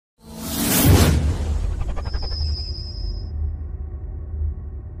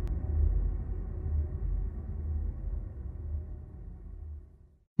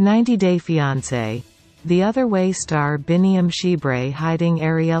90-Day Fiancé. The Other Way star Biniyam Shibre hiding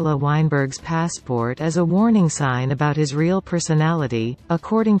Ariela Weinberg's passport as a warning sign about his real personality,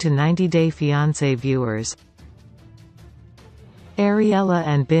 according to 90-Day Fiancé viewers. Ariela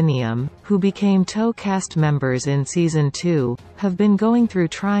and Biniyam, who became TOE cast members in Season 2, have been going through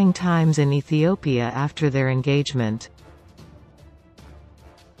trying times in Ethiopia after their engagement.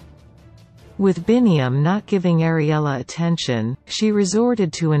 With Biniyam not giving Ariela attention, she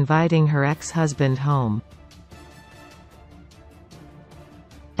resorted to inviting her ex-husband home.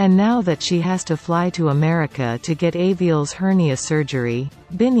 And now that she has to fly to America to get Aviel's hernia surgery,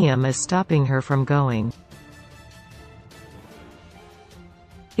 Biniyam is stopping her from going.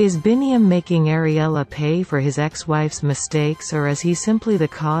 Is Biniyam making Ariela pay for his ex-wife's mistakes, or is he simply the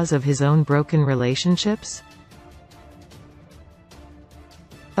cause of his own broken relationships?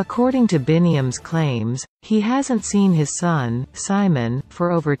 According to Biniyam's claims, he hasn't seen his son, Simon,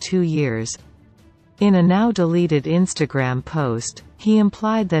 for over 2 years. In a now-deleted Instagram post, he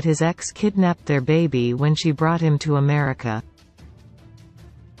implied that his ex kidnapped their baby when she brought him to America.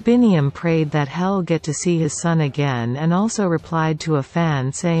 Biniyam prayed that he'll get to see his son again and also replied to a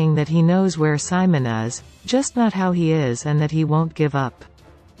fan saying that he knows where Simon is, just not how he is, and that he won't give up.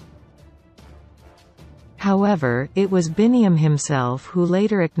 However, it was Biniyam himself who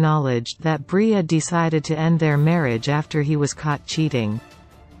later acknowledged that Bria decided to end their marriage after he was caught cheating.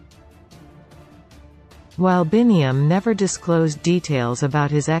 While Biniyam never disclosed details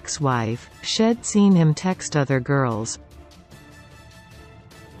about his ex-wife, she'd seen him text other girls.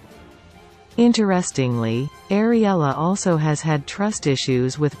 Interestingly, Ariela also has had trust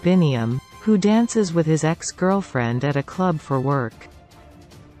issues with Biniyam, who dances with his ex-girlfriend at a club for work.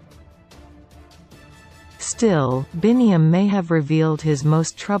 Still, Biniyam may have revealed his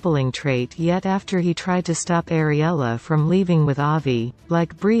most troubling trait yet after he tried to stop Ariela from leaving with Avi,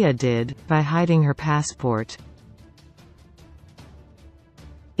 like Bria did, by hiding her passport.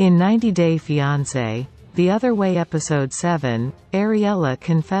 In 90-Day Fiancé, The Other Way Episode 7, Ariela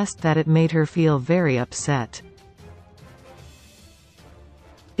confessed that it made her feel very upset.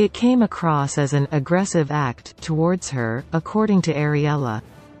 It came across as an aggressive act towards her, according to Ariela.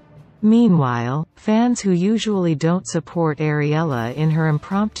 Meanwhile, fans who usually don't support Ariela in her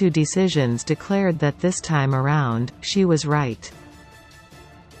impromptu decisions declared that this time around, she was right.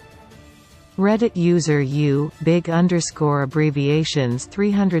 Reddit user U_abbreviations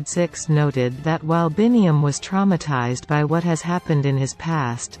 306 noted that while Biniyam was traumatized by what has happened in his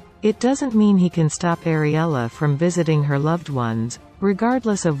past, it doesn't mean he can stop Ariela from visiting her loved ones,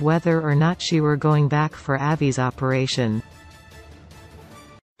 regardless of whether or not she were going back for Avi's operation.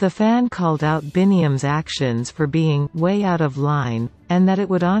 The fan called out Biniyam's actions for being way out of line, and that it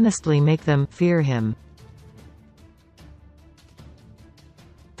would honestly make them fear him.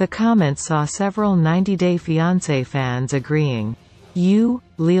 The comments saw several 90-Day Fiancé fans agreeing.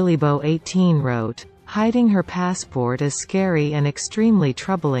 Lilibo18 wrote, "Hiding her passport is scary and extremely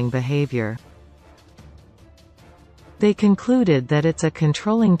troubling behavior." They concluded that it's a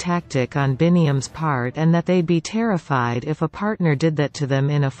controlling tactic on Biniyam's part and that they'd be terrified if a partner did that to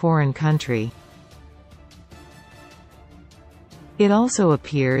them in a foreign country. It also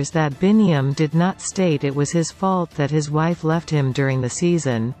appears that Biniyam did not state it was his fault that his wife left him during the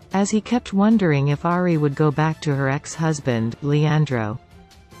season, as he kept wondering if Ari would go back to her ex-husband, Leandro.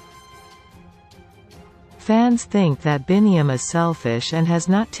 Fans think that Biniyam is selfish and has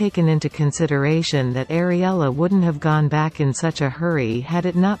not taken into consideration that Ariela wouldn't have gone back in such a hurry had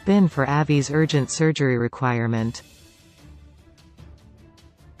it not been for Avi's urgent surgery requirement.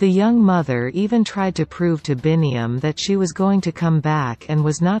 The young mother even tried to prove to Biniyam that she was going to come back and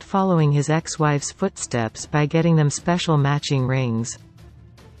was not following his ex-wife's footsteps by getting them special matching rings.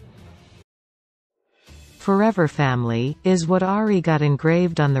 "Forever Family" is what Ari got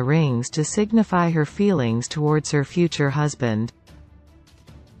engraved on the rings to signify her feelings towards her future husband.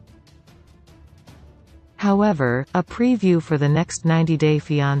 However, a preview for the next 90-Day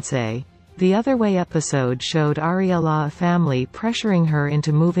Fiancé, The Other Way episode showed Ariela family pressuring her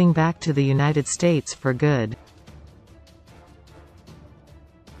into moving back to the United States for good.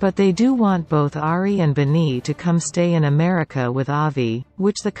 But they do want both Ari and Bini to come stay in America with Avi,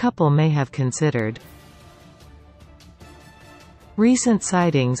 which the couple may have considered. Recent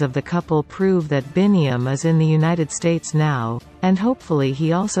sightings of the couple prove that Biniyam is in the United States now, and hopefully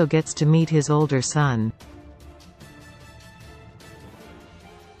he also gets to meet his older son.